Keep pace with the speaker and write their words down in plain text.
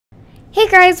Hey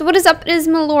guys, what is up? It is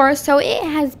Mellora. So it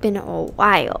has been a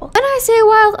while. When I say a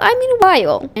while, I mean a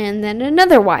while. And then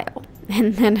another while.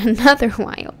 And then another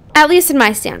while. At least in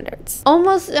my standards.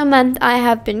 Almost a month I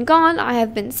have been gone. I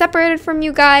have been separated from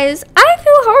you guys. I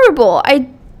feel horrible. I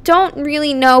don't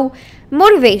really know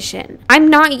motivation. I'm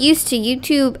not used to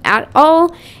YouTube at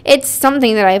all. It's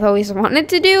something that I've always wanted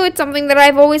to do. It's something that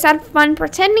I've always had fun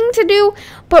pretending to do.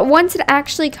 But once it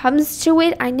actually comes to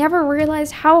it, I never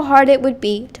realized how hard it would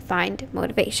be to find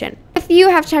motivation. If you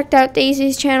have checked out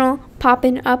Daisy's channel,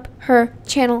 popping up her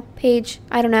channel page,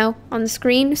 I don't know, on the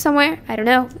screen somewhere, I don't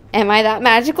know. Am I that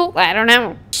magical? I don't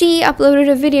know. She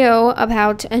uploaded a video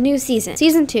about a new season,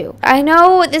 season 2. I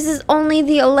know this is only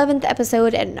the 11th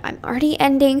episode and I'm already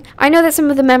ending. I know that some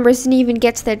of the members didn't even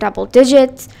get to their double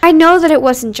digits. I know that it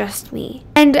wasn't just me.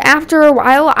 And after a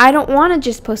while, I don't want to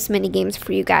just post minigames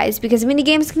for you guys because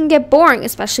minigames can get boring,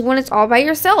 especially when it's all by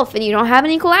yourself and you don't have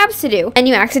any collabs to do. And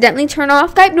you accidentally turn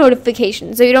off Skype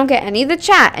notifications so you don't get any of the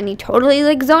chat and you totally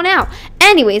zone out.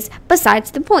 Anyways,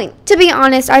 besides the point. To be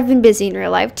honest, I've been busy in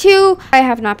real life too. I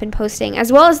have not been posting,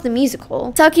 as well as the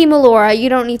musical. Sucky Mellora, you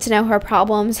don't need to know her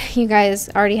problems. You guys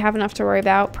already have enough to worry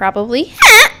about, probably.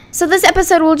 So this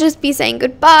episode will just be saying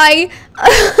goodbye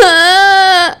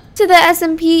to the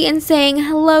SMP and saying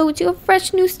hello to a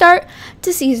fresh new start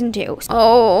to season 2.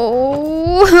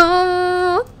 Oh,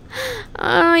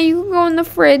 you can go in the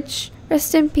fridge.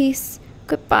 Rest in peace.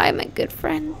 Goodbye, my good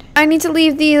friend. I need to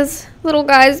leave these little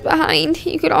guys behind.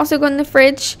 You could also go in the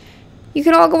fridge. You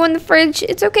could all go in the fridge.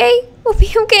 It's okay. We'll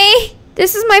be okay.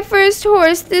 This is my first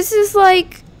horse. This is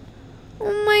like,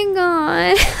 oh my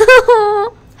god.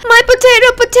 My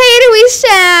potatoey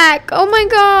shack. Oh my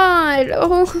god.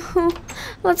 Oh,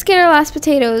 let's get our last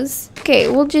potatoes. Okay,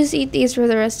 we'll just eat these for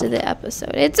the rest of the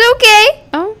episode. It's okay.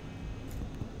 Oh,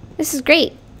 this is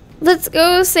great. Let's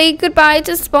go say goodbye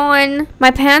to Spawn. My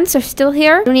pants are still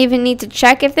here. I don't even need to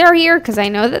check if they're here because I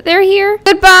know that they're here.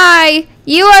 Goodbye.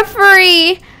 You are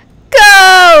free.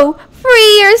 Go.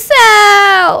 Free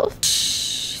yourself.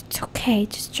 Shh. It's okay.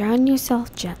 Just drown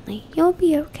yourself gently. You'll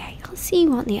be okay. I'll see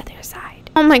you on the other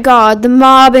side. Oh my god, the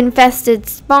mob-infested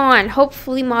Spawn.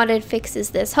 Hopefully Modded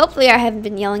fixes this. Hopefully I haven't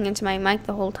been yelling into my mic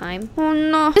the whole time. Oh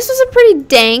no. This was a pretty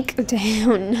dank day.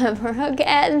 Never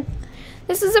again.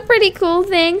 This is a pretty cool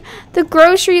thing. The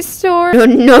grocery store.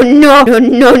 No.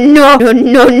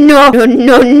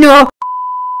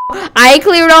 I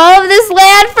cleared all of this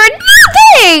land for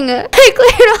nothing. I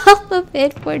cleared all of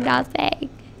it for nothing.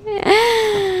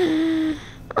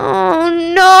 Oh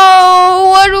no.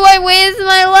 What do I waste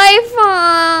my life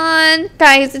on?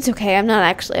 Guys, it's okay. I'm not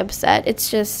actually upset. It's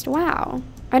just, wow.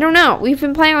 I don't know. We've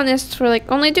been playing on this for like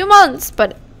only 2 months,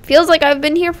 but it feels like I've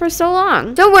been here for so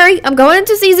long. Don't worry. I'm going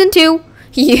into season 2.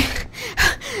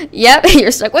 Yep,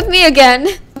 you're stuck with me again.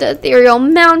 The Ethereal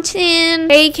Mountain.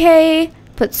 AK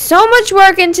put so much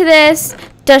work into this.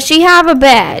 Does she have a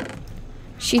bed?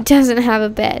 She doesn't have a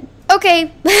bed.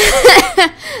 Okay.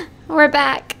 We're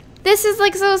back. This is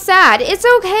like so sad. It's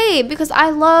okay because I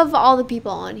love all the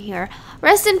people on here.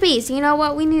 Rest in peace. You know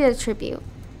what? We need a tribute.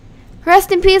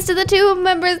 Rest in peace to the 2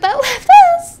 members that left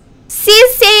us.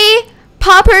 CC,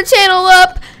 pop her channel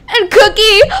up. And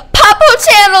Cookie, pop her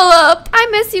channel up. I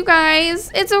miss you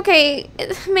guys. It's okay.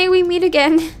 May we meet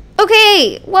again.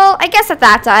 Okay, well, I guess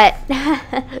that's it.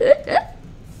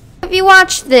 If you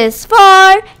watched this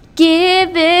far,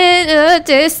 give it a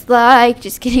dislike.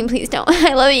 Just kidding, please don't.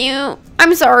 I love you.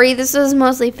 I'm sorry, this is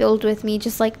mostly filled with me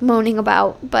just like moaning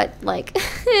about, but like,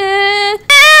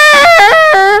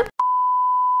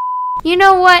 you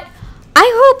know what? I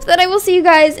hope that I will see you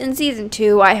guys in season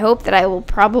 2. I hope that I will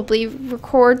probably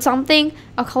record something,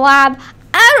 a collab,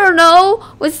 I don't know,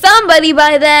 with somebody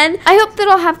by then. I hope that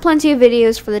I'll have plenty of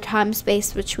videos for the time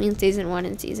space between season 1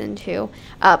 and season 2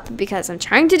 up because I'm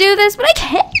trying to do this, but I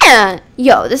can't.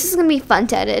 Yo, this is gonna be fun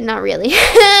to edit, not really.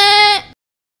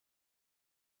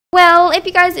 Well, if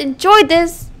you guys enjoyed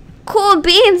this, cool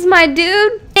beans, my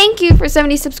dude. Thank you for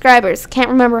 70 subscribers. Can't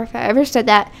remember if I ever said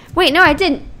that. Wait, no, I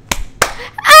didn't.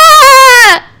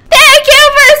 Thank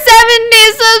you for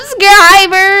 70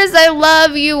 subscribers. I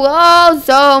love you all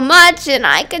so much, and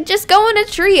I could just go in a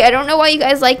tree. I don't know why you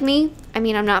guys like me. I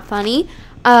mean, I'm not funny.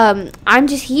 I'm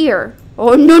just here.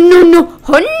 Oh no.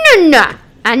 Oh no.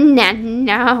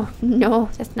 No,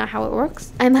 that's not how it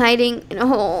works. I'm hiding in a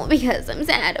hole because I'm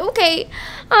sad. Okay,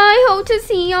 I hope to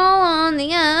see y'all on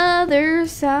the other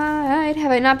side.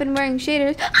 Have I not been wearing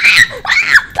shaders?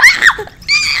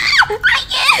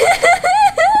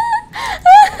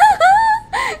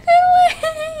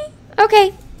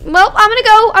 Okay, well, I'm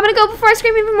gonna go before I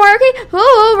scream even more, okay?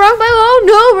 Oh, wrong button. Oh,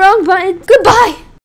 no, wrong button. Goodbye.